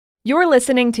You're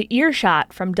listening to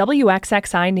Earshot from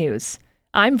WXXI News.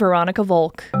 I'm Veronica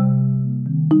Volk.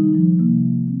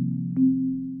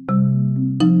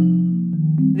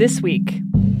 This week,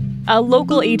 a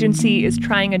local agency is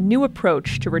trying a new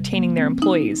approach to retaining their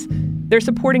employees. They're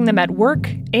supporting them at work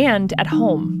and at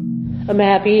home. I'm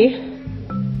happy.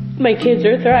 My kids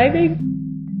are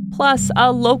thriving. Plus,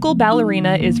 a local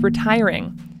ballerina is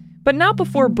retiring, but not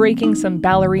before breaking some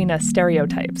ballerina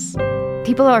stereotypes.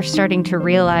 People are starting to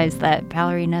realize that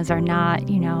ballerinas are not,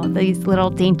 these little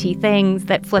dainty things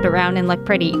that flit around and look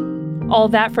pretty. All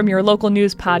that from your local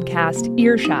news podcast,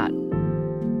 Earshot.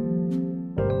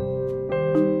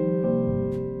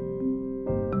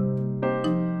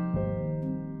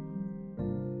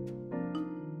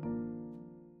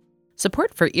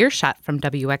 Support for Earshot from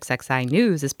WXXI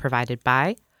News is provided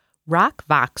by Rock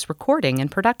Vox Recording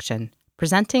and Production,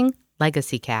 presenting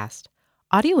Legacy Cast,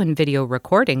 audio and video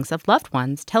recordings of loved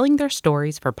ones telling their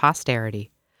stories for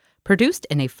posterity. Produced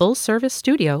in a full-service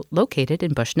studio located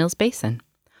in Bushnell's Basin.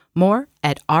 More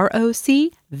at rocvox.com.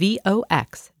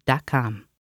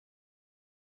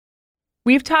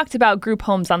 We've talked about group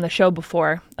homes on the show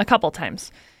before, a couple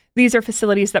times. These are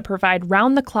facilities that provide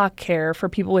round-the-clock care for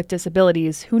people with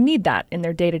disabilities who need that in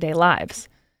their day-to-day lives.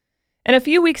 And a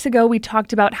few weeks ago, we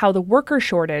talked about how the worker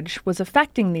shortage was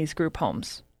affecting these group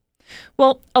homes.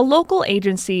 Well, a local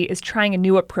agency is trying a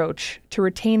new approach to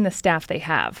retain the staff they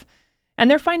have, and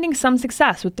they're finding some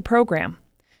success with the program.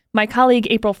 My colleague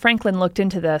April Franklin looked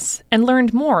into this and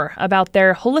learned more about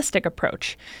their holistic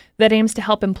approach that aims to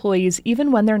help employees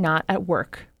even when they're not at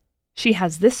work. She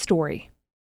has this story.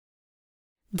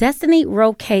 Destiny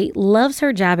Roque loves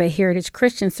her job at Heritage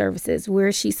Christian Services,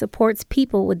 where she supports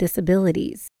people with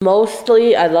disabilities.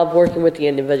 Mostly, I love working with the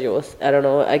individuals. I don't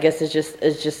know. I guess it's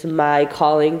just my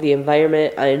calling, the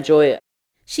environment. I enjoy it.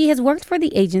 She has worked for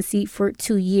the agency for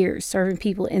 2 years, serving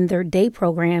people in their day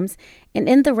programs and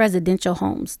in the residential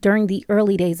homes during the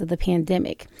early days of the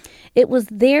pandemic. It was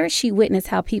there she witnessed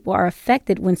how people are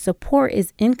affected when support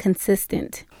is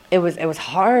inconsistent. It was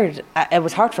hard. It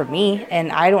was hard for me,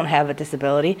 and I don't have a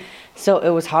disability, so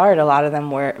it was hard. A lot of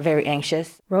them were very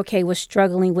anxious. Roque was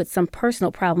struggling with some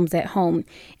personal problems at home,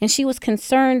 and she was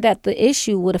concerned that the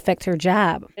issue would affect her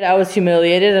job. I was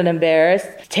humiliated and embarrassed,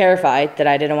 terrified that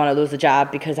I didn't want to lose the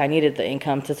job because I needed the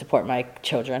income to support my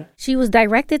children. She was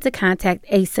directed to contact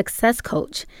a success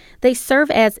coach. They serve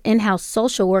as in-house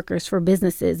social workers for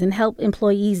businesses and help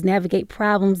employees navigate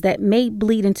problems that may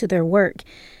bleed into their work.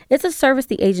 It's a service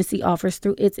the agency offers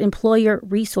through its Employer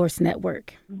Resource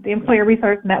Network. The Employer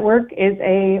Resource Network is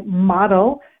a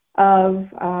model of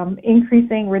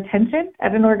increasing retention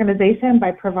at an organization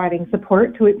by providing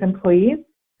support to its employees.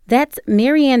 That's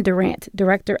Marianne Durant,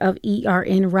 director of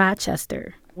ERN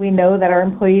Rochester. We know that our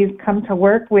employees come to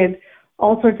work with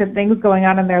all sorts of things going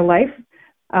on in their life,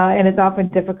 and it's often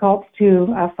difficult to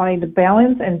find a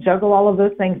balance and juggle all of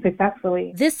those things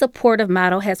successfully. This supportive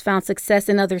model has found success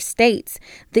in other states.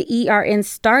 The ERN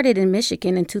started in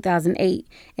Michigan in 2008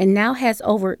 and now has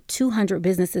over 200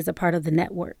 businesses a part of the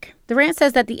network. Durant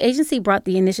says that the agency brought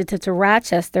the initiative to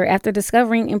Rochester after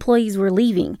discovering employees were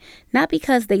leaving, not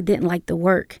because they didn't like the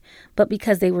work, but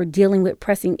because they were dealing with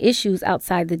pressing issues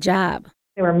outside the job.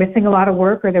 They were missing a lot of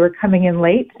work or they were coming in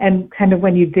late. And kind of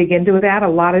when you dig into that, a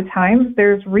lot of times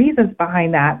there's reasons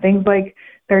behind that. Things like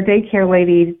their daycare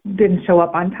lady didn't show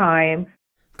up on time.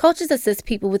 Coaches assist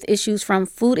people with issues from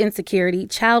food insecurity,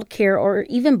 child care, or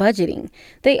even budgeting.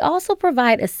 They also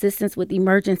provide assistance with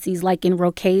emergencies like in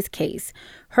Roque's case.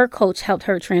 Her coach helped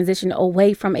her transition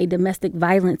away from a domestic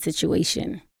violence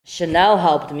situation. Chanel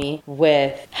helped me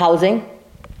with housing.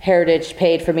 Heritage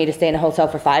paid for me to stay in a hotel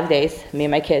for 5 days, me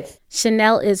and my kids.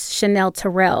 Chanel is Chanel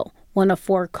Terrell, one of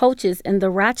 4 coaches in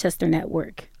the Rochester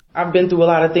network. I've been through a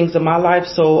lot of things in my life,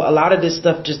 so a lot of this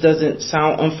stuff just doesn't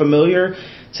sound unfamiliar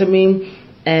to me,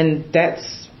 and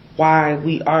that's why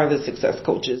we are the success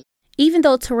coaches. Even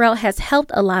though Terrell has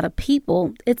helped a lot of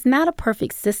people, it's not a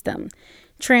perfect system.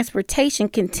 Transportation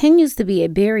continues to be a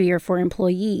barrier for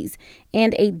employees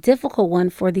and a difficult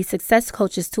one for the success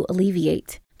coaches to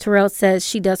alleviate. Terrell says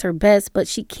she does her best, but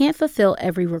she can't fulfill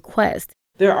every request.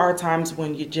 There are times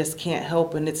when you just can't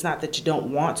help, and it's not that you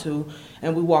don't want to,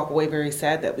 and we walk away very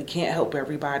sad that we can't help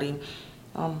everybody,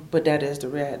 but that is the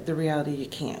reality, you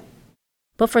can't.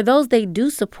 But for those they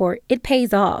do support, it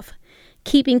pays off.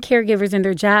 Keeping caregivers in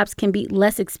their jobs can be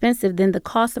less expensive than the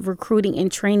cost of recruiting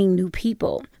and training new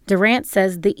people. Durant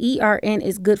says the ERN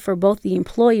is good for both the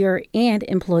employer and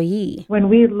employee. When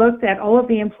we looked at all of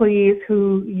the employees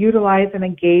who utilized and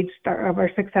engaged our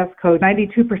Success Coach,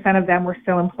 92% of them were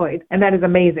still employed, and that is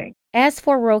amazing. As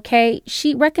for Roque,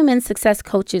 she recommends Success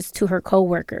Coaches to her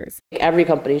coworkers. Every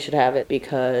company should have it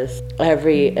because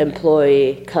every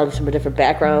employee comes from a different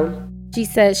background. She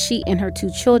says she and her 2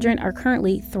 children are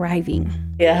currently thriving.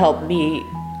 It helped me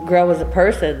grow as a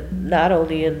person, not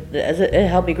only it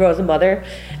helped me grow as a mother,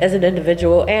 as an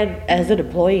individual, and as an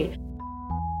employee.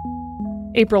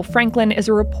 April Franklin is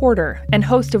a reporter and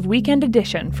host of Weekend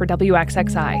Edition for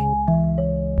WXXI.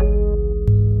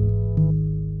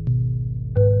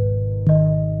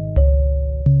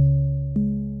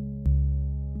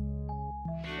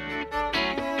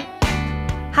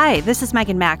 Hi, this is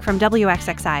Megan Mack from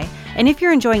WXXI, and if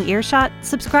you're enjoying Earshot,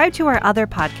 subscribe to our other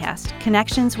podcast,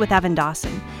 Connections with Evan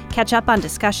Dawson. Catch up on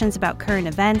discussions about current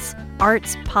events,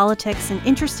 arts, politics, and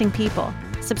interesting people.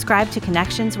 Subscribe to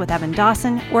Connections with Evan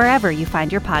Dawson wherever you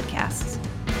find your podcasts.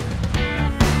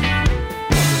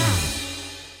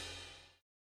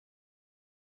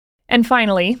 And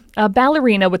finally, a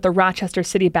ballerina with the Rochester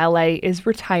City Ballet is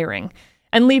retiring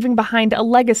and leaving behind a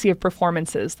legacy of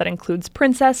performances that includes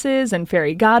princesses and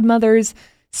fairy godmothers,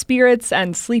 spirits,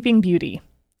 and Sleeping Beauty.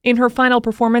 In her final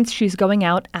performance, she's going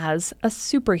out as a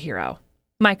superhero.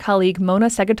 My colleague Mona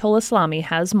Segatola-Slami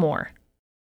has more.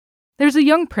 There's a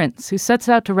young prince who sets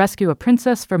out to rescue a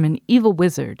princess from an evil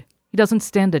wizard. He doesn't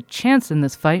stand a chance in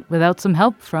this fight without some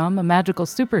help from a magical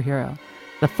superhero,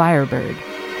 the Firebird.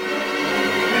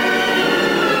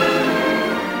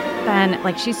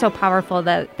 And she's so powerful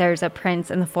that there's a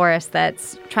prince in the forest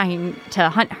that's trying to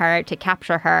hunt her, to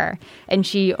capture her, and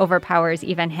she overpowers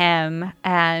even him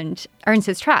and earns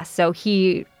his trust. So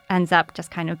he ends up just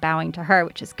kind of bowing to her,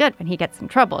 which is good. When he gets in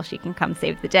trouble, she can come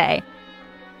save the day.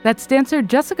 That's dancer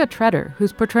Jessica Tretter,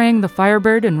 who's portraying the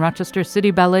Firebird in Rochester City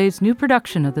Ballet's new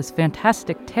production of this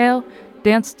fantastic tale,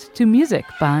 danced to music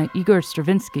by Igor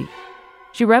Stravinsky.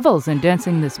 She revels in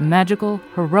dancing this magical,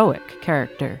 heroic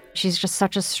character. She's just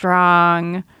such a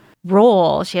strong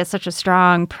role. She has such a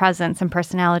strong presence and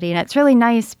personality. And it's really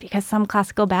nice because some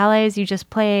classical ballets, you just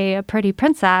play a pretty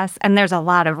princess. And there's a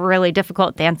lot of really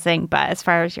difficult dancing. But as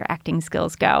far as your acting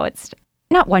skills go, it's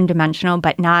not one-dimensional,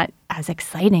 but not as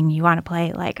exciting. You want to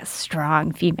play like a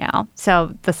strong female.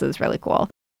 So this is really cool.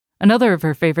 Another of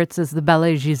her favorites is the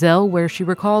ballet Giselle, where she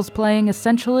recalls playing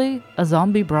essentially a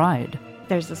zombie bride.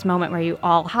 There's this moment where you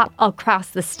all hop across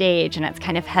the stage and it's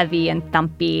kind of heavy and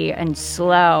thumpy and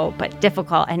slow, but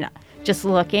difficult. And just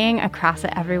looking across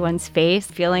at everyone's face,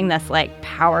 feeling this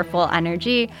powerful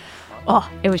energy.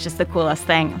 Oh, it was just the coolest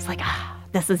thing. I was like,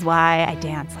 this is why I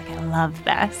dance. I love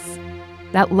this.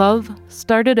 That love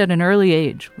started at an early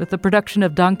age with the production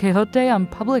of Don Quixote on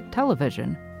public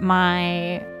television.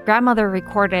 My grandmother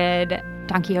recorded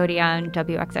Don Quixote on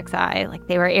WXXI.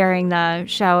 They were airing the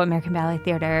show, American Ballet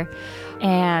Theater,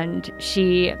 and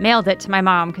she mailed it to my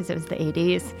mom because it was the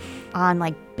 80s on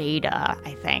beta,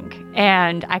 I think.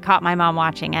 And I caught my mom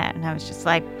watching it, and I was just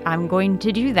like, I'm going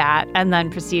to do that. And then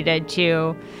proceeded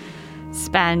to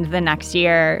spend the next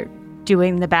year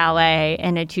doing the ballet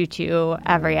in a tutu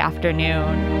every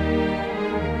afternoon.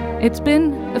 It's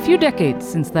been a few decades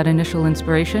since that initial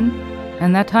inspiration,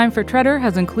 and that time for Tretter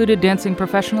has included dancing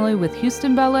professionally with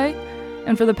Houston Ballet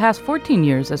and for the past 14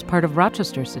 years as part of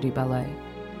Rochester City Ballet.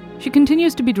 She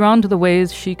continues to be drawn to the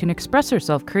ways she can express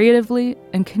herself creatively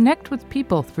and connect with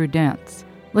people through dance,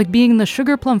 like being the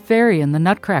Sugar Plum Fairy and the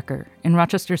Nutcracker in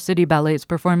Rochester City Ballet's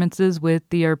performances with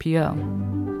the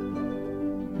RPO.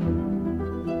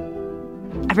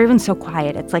 Everyone's so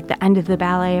quiet. It's the end of the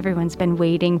ballet. Everyone's been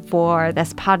waiting for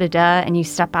this pas de deux, and you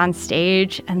step on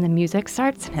stage and the music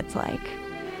starts, and it's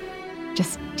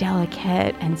just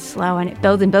delicate and slow, and it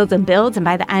builds and builds and builds, and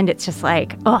by the end it's just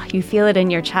you feel it in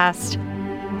your chest.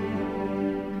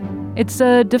 It's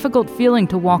a difficult feeling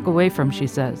to walk away from, she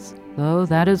says, though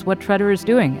that is what Tretter is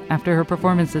doing after her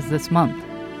performances this month.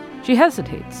 She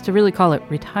hesitates to really call it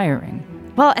retiring.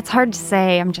 Well, it's hard to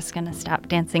say I'm just going to stop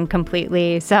dancing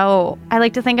completely. So I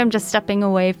like to think I'm just stepping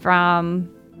away from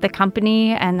the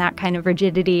company and that kind of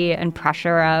rigidity and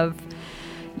pressure of,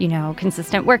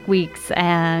 consistent work weeks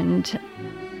and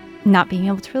not being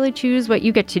able to really choose what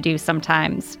you get to do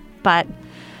sometimes. But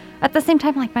at the same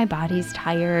time, my body's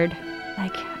tired.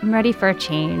 I'm ready for a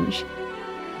change.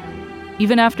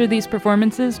 Even after these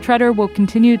performances, Tretter will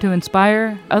continue to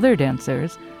inspire other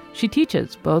dancers. She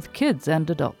teaches both kids and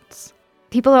adults.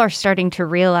 people are starting to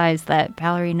realize that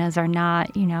ballerinas are not,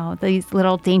 these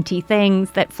little dainty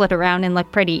things that flit around and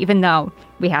look pretty, even though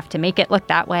we have to make it look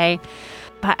that way.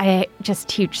 But I just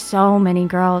teach so many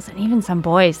girls and even some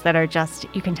boys that are just,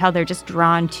 you can tell they're just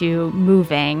drawn to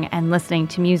moving and listening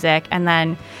to music. And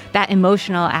then that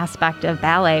emotional aspect of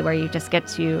ballet where you just get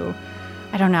to,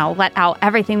 let out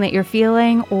everything that you're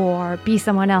feeling or be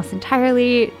someone else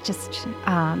entirely. Just,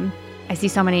 I see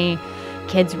so many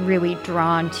kids really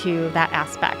drawn to that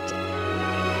aspect.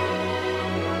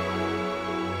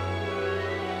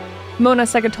 Mona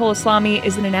Segatola-Slamy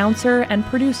is an announcer and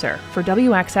producer for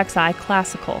WXXI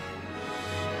Classical.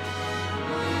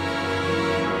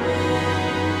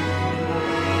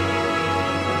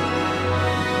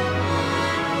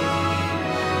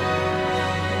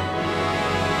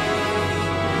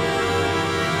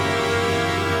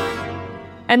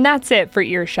 And that's it for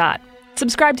Earshot.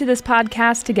 Subscribe to this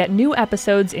podcast to get new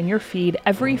episodes in your feed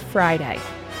every Friday.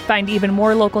 Find even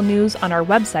more local news on our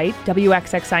website,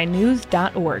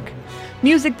 wxinews.org.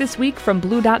 Music this week from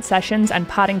Blue Dot Sessions and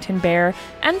Poddington Bear,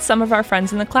 and some of our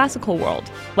friends in the classical world,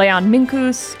 Leon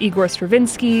Minkus, Igor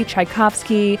Stravinsky,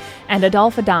 Tchaikovsky, and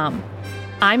Adolphe Adam.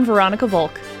 I'm Veronica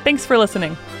Volk. Thanks for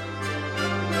listening.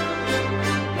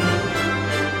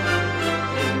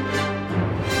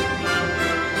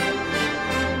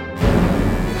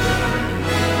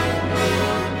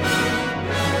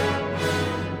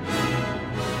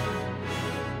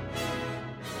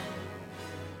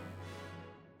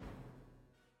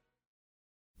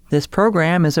 This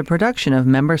program is a production of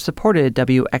member-supported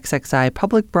WXXI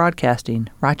Public Broadcasting,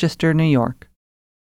 Rochester, New York.